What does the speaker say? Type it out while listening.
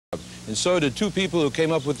And so did two people who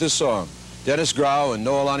came up with this song, Dennis Grau and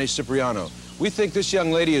Nohelani Cypriano. We think this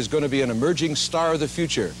young lady is going to be an emerging star of the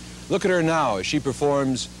future. Look at her now as she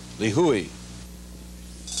performs Lihue.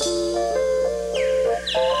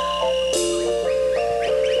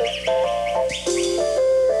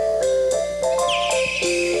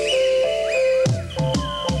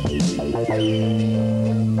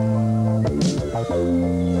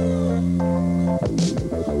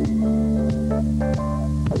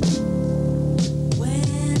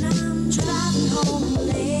 When I'm driving home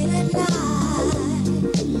late at night,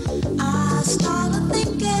 I start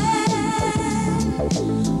thinking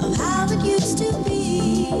of how it used to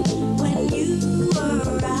be when you were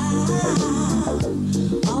around.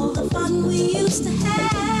 All the fun we used to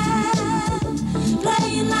have,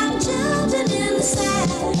 playing like children in the sand.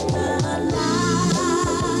 But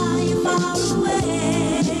now you're far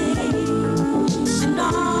away, and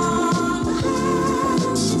all I have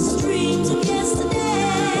is dreams of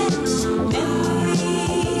yesterday,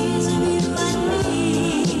 memories of you and me.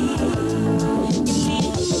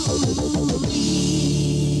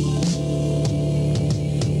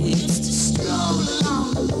 We used to stroll along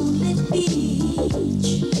the moonlit beach,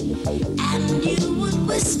 and you would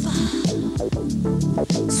whisper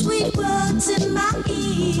sweet words in my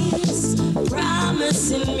ears,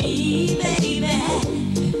 promising me, baby,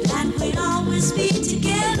 that we'd always be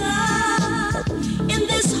together in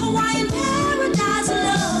this Hawaiian paradise of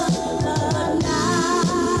love. But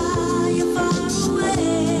now you're far away,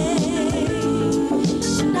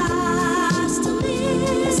 and I still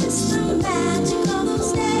miss the magic of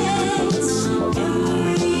those days,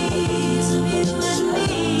 memories of you and me.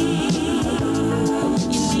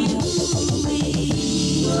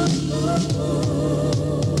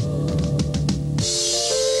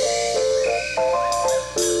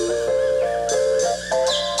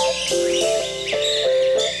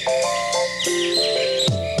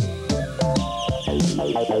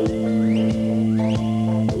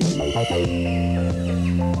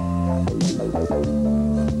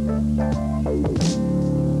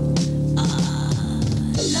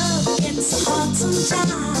 Love gets hard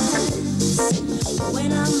sometimes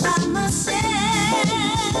when I'm by myself.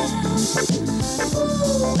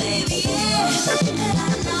 Ooh, baby, yeah, and I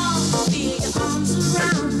know feel your arms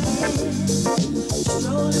around me,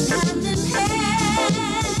 strolling hand in hand,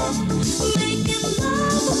 making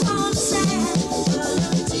love upon the sand. But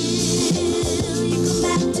until you come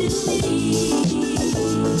back to me,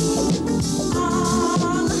 all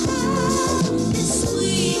I have is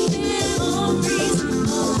sweet memories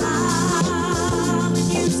of how it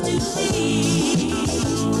used to be.